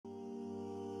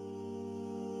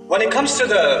When it comes to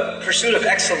the pursuit of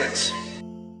excellence,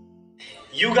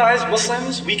 you guys,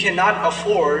 Muslims, we cannot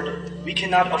afford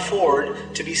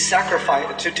to be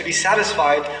satisfied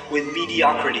with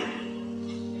mediocrity.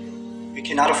 We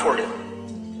cannot afford it.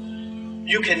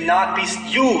 You cannot be,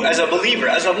 you as a believer,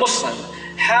 as a Muslim,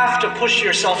 have to push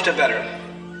yourself to better.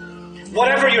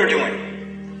 Whatever you're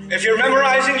doing. If you're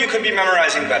memorizing, you could be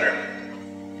memorizing better.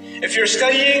 If you're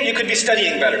studying, you could be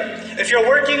studying better. If you're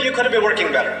working, you could be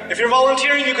working better. If you're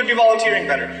volunteering, you could be volunteering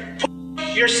better.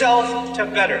 Push yourself to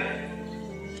better.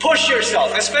 Push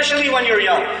yourself, especially when you're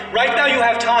young. Right now you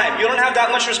have time. You don't have that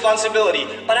much responsibility.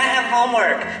 But I have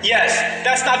homework. Yes,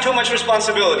 that's not too much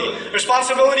responsibility.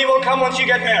 Responsibility will come once you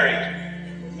get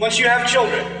married. Once you have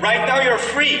children. Right now you're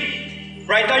free.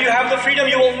 Right now you have the freedom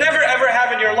you will never ever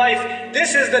have in your life.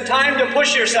 This is the time to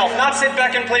push yourself, not sit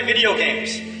back and play video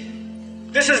games.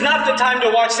 This is not the time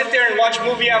to sit there and watch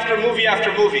movie after movie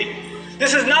after movie.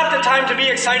 This is not the time to be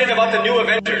excited about the new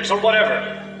Avengers or whatever.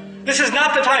 This is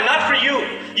not the time, not for you.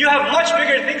 You have much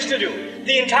bigger things to do.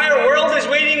 The entire world is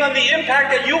waiting on the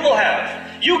impact that you will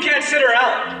have. You can't sit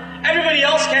around. Everybody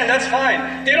else can, that's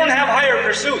fine. They don't have higher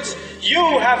pursuits.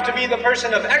 You have to be the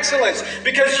person of excellence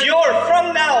because you're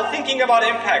from now thinking about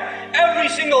impact. Every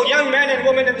single young man and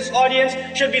woman in this audience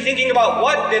should be thinking about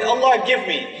what did Allah give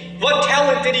me? What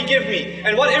talent did He give me?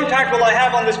 And what impact will I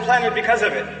have on this planet because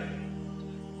of it?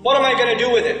 What am I going to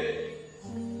do with it?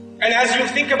 And as you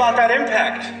think about that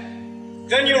impact,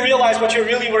 then you realize what you're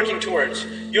really working towards.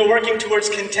 You're working towards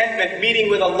contentment, meeting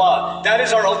with Allah. That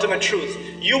is our ultimate truth.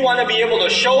 You want to be able to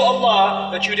show Allah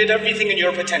that you did everything in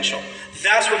your potential.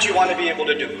 That's what you want to be able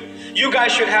to do. You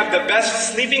guys should have the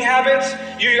best sleeping habits.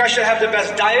 You guys should have the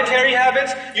best dietary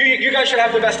habits. You guys should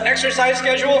have the best exercise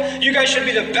schedule. You guys should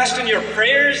be the best in your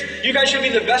prayers. You guys should be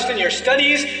the best in your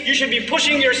studies. You should be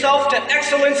pushing yourself to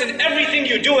excellence in everything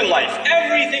you do in life.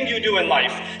 Everything you do in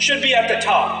life should be at the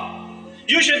top.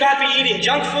 You should not be eating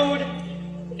junk food.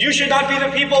 You should not be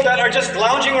the people that are just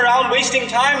lounging around wasting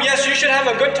time. Yes, you should have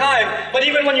a good time, but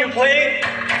even when you play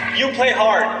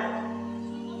hard.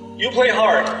 You play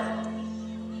hard.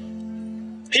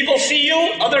 People see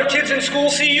you, other kids in school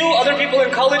see you, other people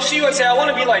in college see you and say, I want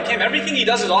to be like him. Everything he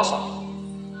does is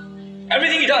awesome.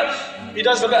 Everything he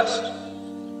does the best.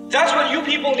 That's what you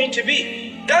people need to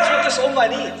be. That's what this ummah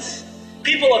needs.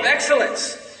 People of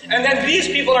excellence. And then these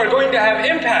people are going to have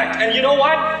impact. And you know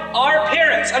what? Our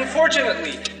parents,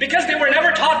 unfortunately, because they were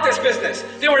never taught this business,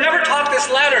 they were never taught this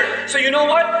ladder. So you know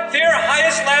what? Their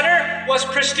highest ladder was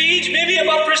prestige, maybe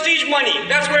above prestige, money.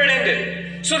 That's where it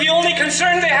ended. So the only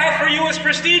concern they have for you is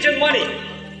prestige and money.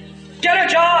 Get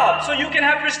a job so you can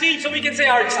have prestige, so we can say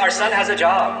our son has a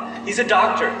job. He's a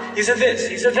doctor. He's a this,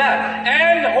 he's a that.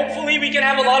 And hopefully we can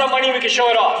have a lot of money, we can show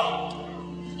it off.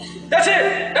 That's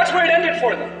it. That's where it ended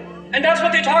for them. And that's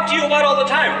what they talk to you about all the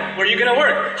time. Where are you going to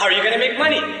work? How are you going to make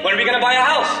money? When are we going to buy a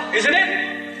house? Isn't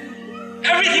it?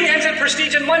 Everything ends in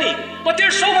prestige and money. But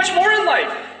there's so much more in life.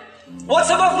 What's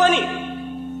above money?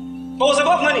 What was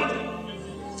above money?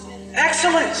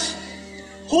 Excellence.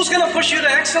 Who's going to push you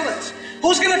to excellence?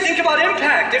 Who's going to think about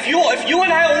impact? If you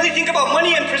and I only think about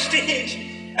money and prestige,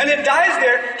 and it dies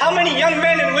there, how many young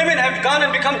men and women have gone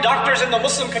and become doctors in the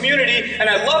Muslim community? And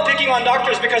I love picking on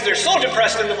doctors because they're so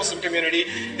depressed in the Muslim community.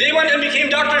 They went and became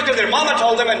doctors because their mama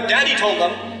told them and daddy told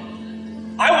them.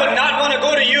 I would not want to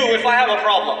go to you if I have a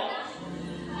problem.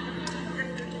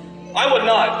 I would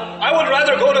not. I would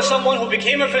rather go to someone who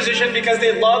became a physician because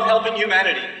they love helping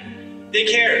humanity. They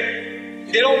care.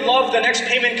 They don't love the next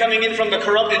payment coming in from the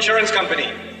corrupt insurance company.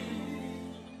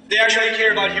 They actually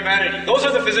care about humanity. Those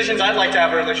are the physicians I'd like to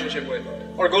have a relationship with.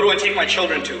 Or go to and take my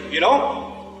children to, you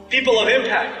know? People of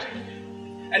impact.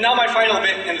 And now my final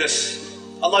bit in this.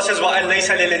 Allah says, وَأَن لَيْسَ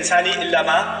لِلْإِنسَانِ إِلَّا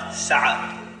مَا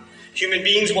سَعَى. Human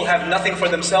beings will have nothing for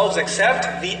themselves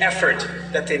except the effort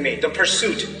that they made, the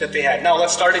pursuit that they had. Now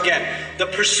let's start again. The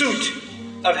pursuit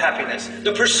of happiness.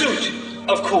 The pursuit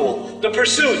of cool. The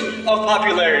pursuit of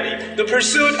popularity. The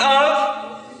pursuit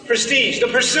of prestige. The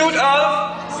pursuit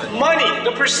of money,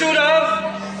 the pursuit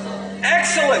of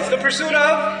excellence, the pursuit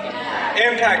of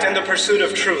impact, and the pursuit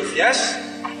of truth, yes?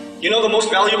 You know the most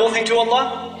valuable thing to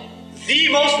Allah?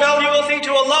 The most valuable thing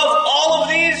to Allah of all of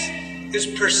these is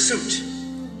pursuit.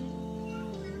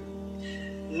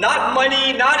 Not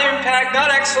money, not impact, not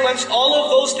excellence, all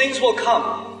of those things will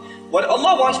come. What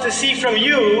Allah wants to see from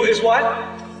you is what?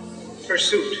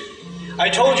 Pursuit. I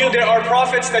told you there are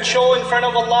prophets that show in front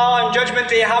of Allah on Judgment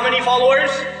Day how many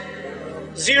followers?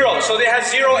 0. So they have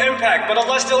 0 impact, but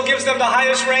Allah still gives them the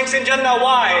highest ranks in Jannah.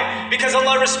 Why? Because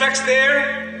Allah respects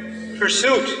their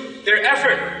pursuit, their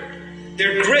effort,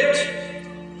 their grit,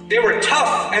 They were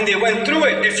tough and they went through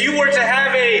it. If you were to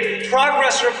have a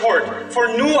progress report for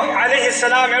Nuh alayhi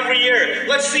salam every year,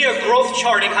 let's see a growth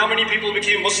chart in how many people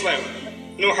became Muslim.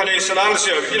 Nuh alayhi salam,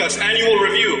 it's annual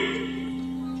review.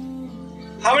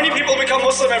 How many people become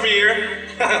Muslim every year?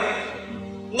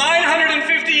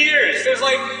 950 years. There's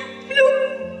like,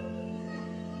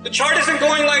 the chart isn't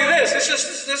going like this. It's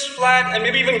just this flat and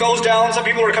maybe even goes down. Some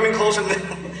people were coming close and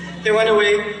they went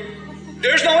away.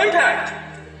 There's no impact.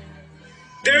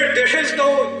 There is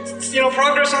no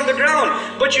progress on the ground.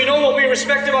 But you know what we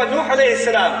respect about Nuh alayhi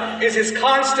salam is his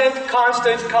constant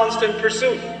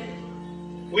pursuit.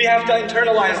 We have to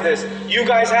internalize this. You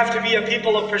guys have to be a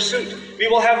people of pursuit. We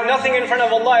will have nothing in front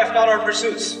of Allah if not our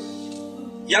pursuits.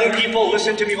 Young people,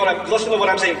 listen to what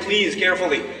I'm saying, please,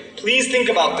 carefully. Please think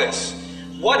about this.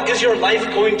 What is your life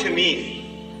going to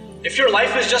mean? If your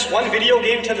life is just one video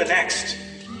game to the next,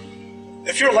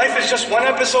 if your life is just one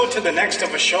episode to the next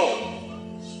of a show,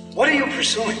 what are you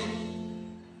pursuing?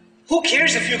 Who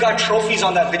cares if you got trophies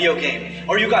on that video game,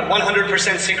 or you got 100%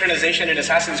 synchronization in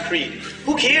Assassin's Creed?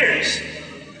 Who cares?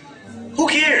 Who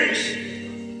cares?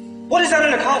 What is that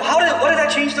in a call? What did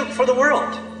that change for the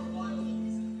world?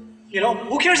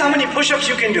 Who cares how many push-ups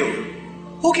you can do?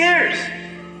 Who cares?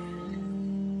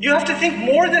 You have to think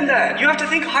more than that. You have to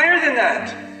think higher than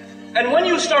that. And when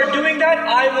you start doing that,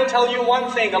 I will tell you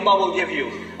one thing Allah will give you.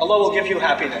 Allah will give you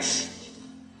happiness.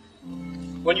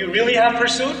 When you really have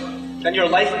pursuit, then your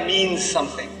life means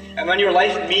something. And when your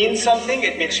life means something,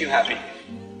 it makes you happy.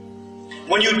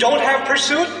 When you don't have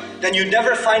pursuit, then you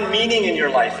never find meaning in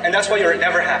your life. And that's why you're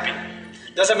never happy.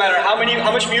 Doesn't matter how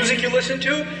much music you listen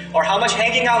to, or how much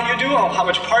hanging out you do, or how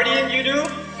much partying you do,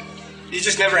 you're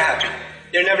just never happy.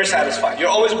 You're never satisfied. You're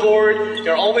always bored.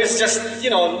 You're always just,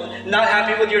 not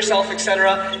happy with yourself,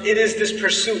 etc. It is this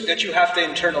pursuit that you have to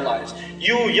internalize.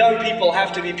 You young people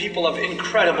have to be people of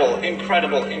incredible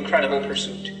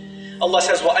pursuit. Allah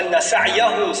says, وَأَنَّ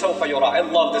سَعْيَهُ سَوْفَ يُرَى. I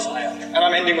love this ayah. And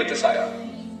I'm ending with this ayah.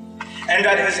 And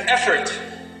that his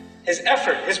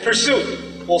effort, his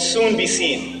pursuit will soon be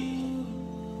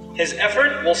seen. His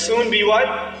effort will soon be what?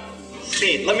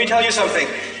 Seen. Let me tell you something.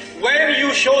 When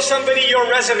you show somebody your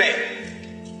resume,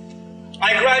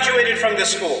 I graduated from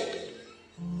this school.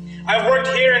 I worked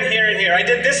here and here and here. I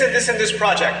did this and this and this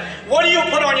project. What do you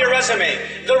put on your resume?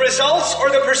 The results or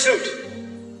the pursuit?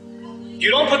 You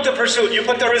don't put the pursuit, you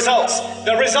put the results.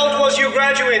 The result was you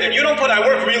graduated. You don't put, I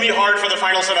worked really hard for the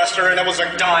final semester and I was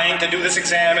like dying to do this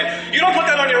exam. And you don't put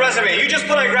that on your resume. You just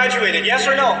put, I graduated. Yes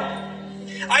or no?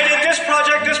 I did this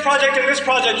project, and this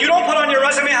project. You don't put on your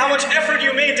resume how much effort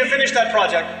you made to finish that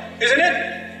project. Isn't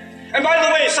it? And by the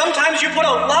way, sometimes you put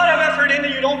a lot of effort in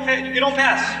and you don't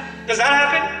pass. Does that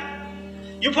happen?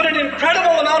 You put an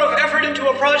incredible amount of effort into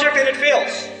a project and it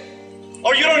fails.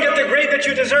 Or you don't get the grade that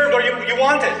you deserved or you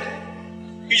wanted.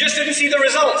 You just didn't see the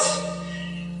results.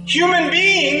 Human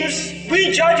beings,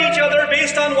 we judge each other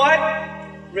based on what?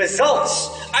 Results.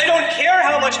 I don't care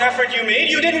how much effort you made,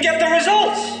 you didn't get the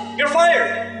results. You're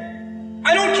fired.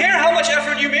 I don't care how much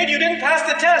effort you made, you didn't pass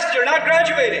the test, you're not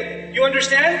graduating. You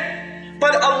understand?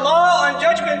 But Allah on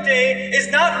Judgment Day is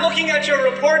not looking at your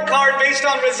report card based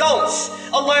on results.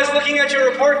 Allah is looking at your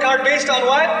report card based on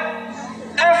what?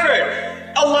 Effort.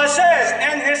 Allah says,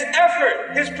 and his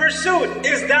effort, his pursuit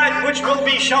is that which will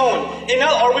be shown,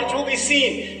 or which will be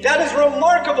seen. That is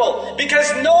remarkable,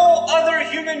 because no other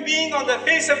human being on the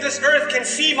face of this earth can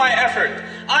see my effort.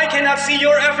 I cannot see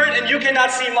your effort and you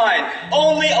cannot see mine.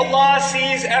 Only Allah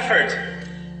sees effort.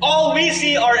 All we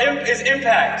see is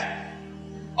impact.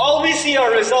 All we see are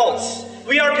results.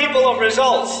 We are people of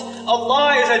results.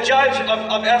 Allah is a judge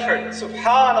of effort.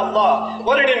 Subhanallah.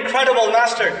 What an incredible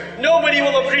master. Nobody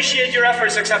will appreciate your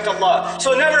efforts except Allah.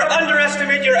 So never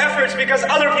underestimate your efforts because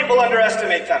other people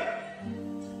underestimate them.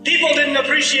 People didn't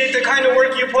appreciate the kind of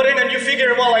work you put in and you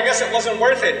figure, well, I guess it wasn't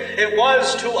worth it. It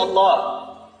was to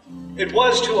Allah. It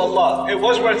was to Allah. It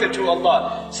was worth it to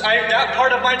Allah. So that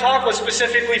part of my talk was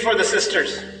specifically for the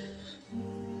sisters.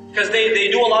 Because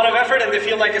they do a lot of effort and they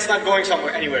feel like it's not going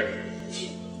anywhere.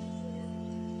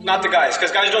 Not the guys,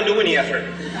 because guys don't do any effort.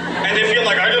 And they feel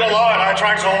like, I did a lot, I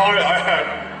tried so hard.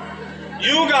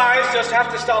 You guys just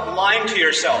have to stop lying to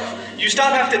yourself. You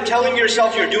have to telling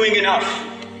yourself you're doing enough.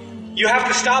 You have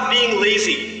to stop being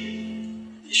lazy.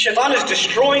 Shaitan is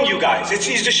destroying you guys.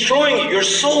 He's destroying you. You're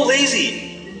so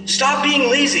lazy. Stop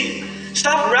being lazy.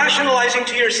 Stop rationalizing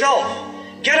to yourself.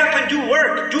 Get up and do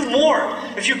work, do more.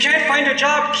 If you can't find a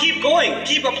job, keep going,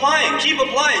 keep applying, keep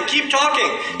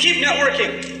talking, keep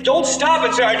networking. Don't stop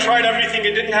and say, I tried everything,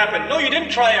 it didn't happen. No, you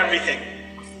didn't try everything.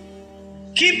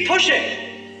 Keep pushing.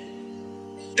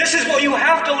 This is what you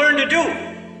have to learn to do.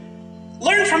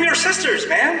 Learn from your sisters,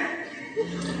 man.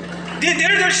 They're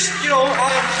just, hold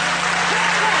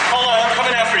on, I'm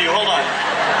coming after you, hold on.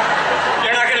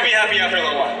 You're not going to be happy after a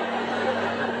little while.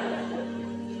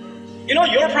 You know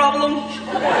your problem?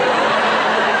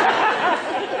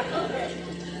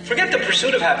 Forget the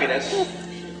pursuit of happiness.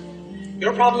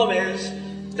 Your problem is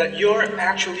that you're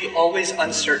actually always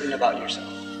uncertain about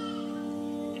yourself.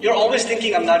 You're always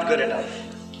thinking, I'm not good enough.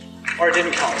 Or it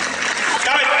didn't count.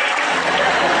 Got it!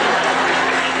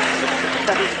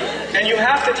 And you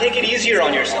have to take it easier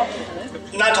on yourself.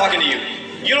 I'm not talking to you.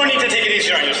 You don't need to take it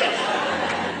easier on yourself.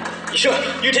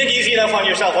 You take easy enough on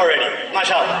yourself already.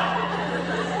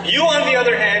 MashaAllah. You, on the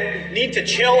other hand, need to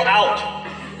chill out.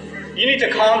 You need to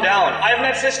calm down. I've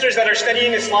met sisters that are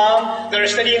studying Islam, that are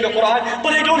studying the Quran,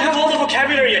 but I don't have all the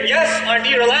vocabulary yet. Yes,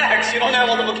 auntie, relax. You don't have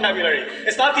all the vocabulary.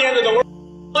 It's not the end of the world.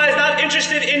 Allah is not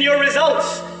interested in your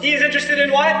results. He is interested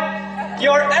in what?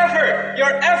 Your effort.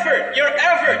 Your effort. Your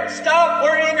effort. Stop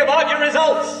worrying about your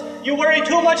results. You worry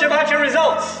too much about your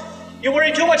results. You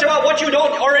worry too much about what you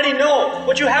don't already know,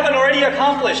 what you haven't already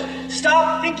accomplished.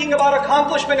 Stop thinking about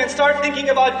accomplishment and start thinking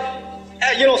about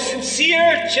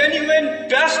sincere, genuine,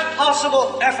 best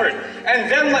possible effort. And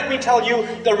then let me tell you,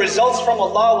 the results from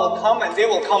Allah will come and they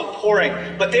will come pouring.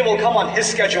 But they will come on His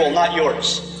schedule, not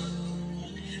yours.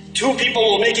 Two people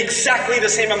will make exactly the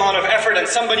same amount of effort and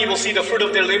somebody will see the fruit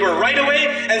of their labor right away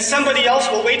and somebody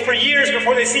else will wait for years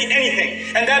before they see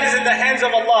anything. And that is in the hands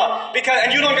of Allah.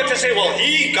 And you don't get to say, well,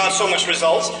 he got so much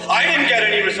results. I didn't get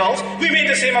any results. We made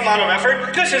the same amount of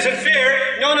effort. This isn't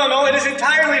fair. No, no, no. It is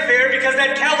entirely fair because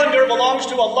that calendar belongs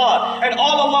to Allah. And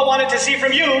all Allah wanted to see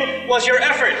from you was your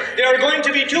effort. There are going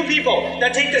to be two people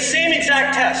that take the same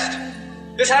exact test.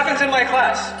 This happens in my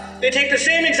class. They take the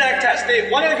same exact test.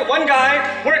 One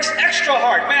guy works extra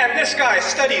hard. Man, this guy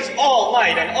studies all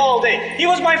night and all day. He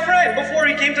was my friend before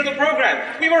he came to the program.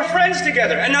 We were friends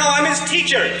together, and now I'm his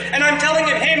teacher. And I'm telling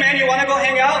him, hey man, you want to go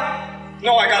hang out?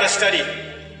 No, I gotta study.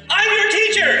 I'm your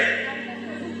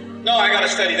teacher! No, I gotta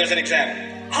study, there's an exam.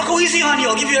 I'll go easy on you,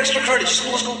 I'll give you extra credit.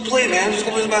 Let's go play, man. Just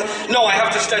go play. No, I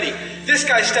have to study. This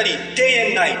guy studied day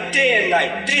and night, day and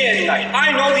night, day and night.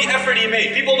 I know the effort he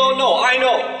made. People don't know, I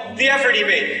know the effort he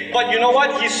made. But you know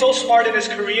what? He's so smart in his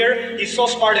career. He's so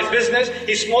smart in business.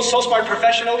 He's so smart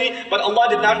professionally. But Allah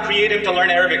did not create him to learn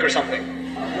Arabic or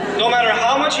something. No matter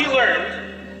how much he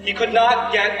learned, he could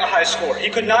not get a high score. He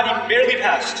could not, he barely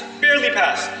passed. Barely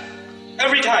passed.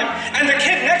 Every time. And the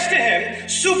kid next to him,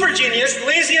 super genius,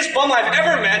 laziest bum I've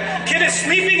ever met. Kid is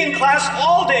sleeping in class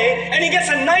all day and he gets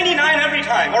a 99 every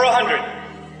time, or 100.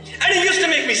 And it used to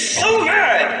make me so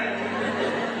mad.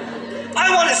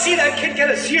 I want to see that kid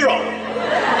get a 0.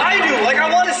 I do. Like,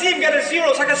 I want to see him get a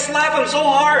 0 so I can slap him so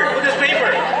hard with his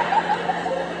paper.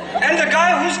 And the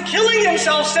guy who's killing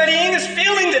himself studying is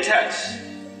failing the test.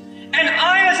 And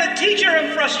I as a teacher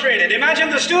am frustrated. Imagine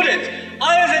the student.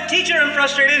 I as a teacher am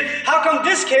frustrated. How come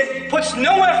this kid puts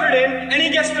no effort in and he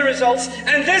gets the results,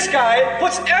 and this guy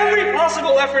puts every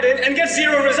possible effort in and gets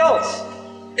 0 results?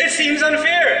 It seems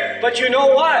unfair. But you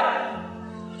know what?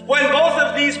 When both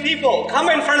of these people come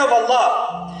in front of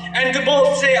Allah and to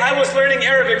both say, I was learning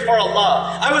Arabic for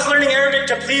Allah. I was learning Arabic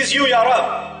to please you, Ya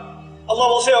Rabb. Allah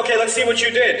will say, okay, let's see what you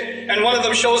did. And one of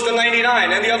them shows the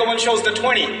 99 and the other one shows the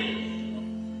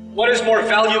 20. What is more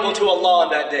valuable to Allah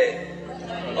on that day?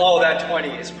 Oh, that 20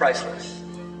 is priceless.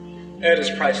 It is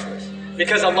priceless.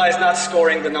 Because Allah is not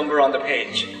scoring the number on the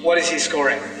page. What is He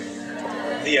scoring?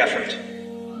 The effort.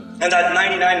 And that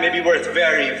 99 may be worth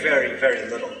very, very, very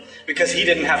little. Because he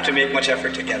didn't have to make much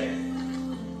effort to get it.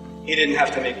 He didn't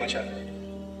have to make much effort.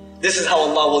 This is how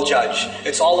Allah will judge.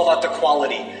 It's all about the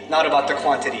quality, not about the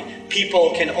quantity.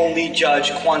 People can only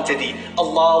judge quantity.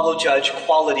 Allah will judge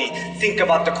quality. Think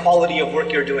about the quality of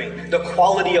work you're doing, the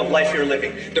quality of life you're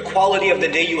living, the quality of the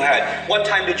day you had. What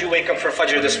time did you wake up for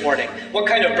Fajr this morning? What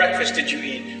kind of breakfast did you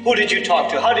eat? Who did you talk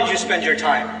to? How did you spend your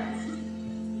time?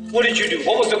 What did you do?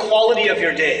 What was the quality of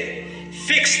your day?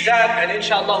 Fix that, and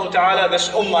inshallah ta'ala, this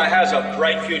ummah has a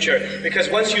bright future. Because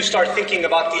once you start thinking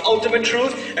about the ultimate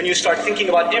truth, and you start thinking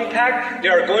about impact,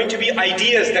 there are going to be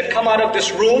ideas that come out of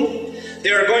this room.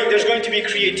 There's going to be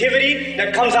creativity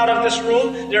that comes out of this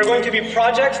room. There are going to be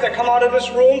projects that come out of this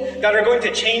room that are going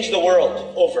to change the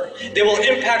world over. They will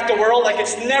impact the world like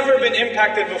it's never been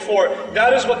impacted before.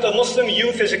 That is what the Muslim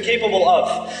youth is capable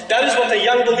of. That is what the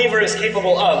young believer is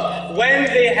capable of when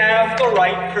they have the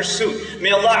right pursuit. May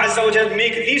Allah Azza wa Jal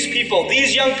make these people,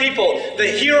 these young people, the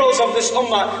heroes of this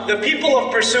ummah, the people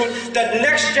of pursuit, that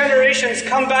next generations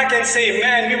come back and say,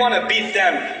 man, we want to beat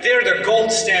them. They're the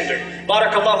gold standard.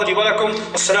 Barakallahu li wa lakum.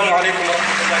 Assalamu alaikum wa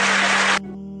rahmatullahi wa barakatuh.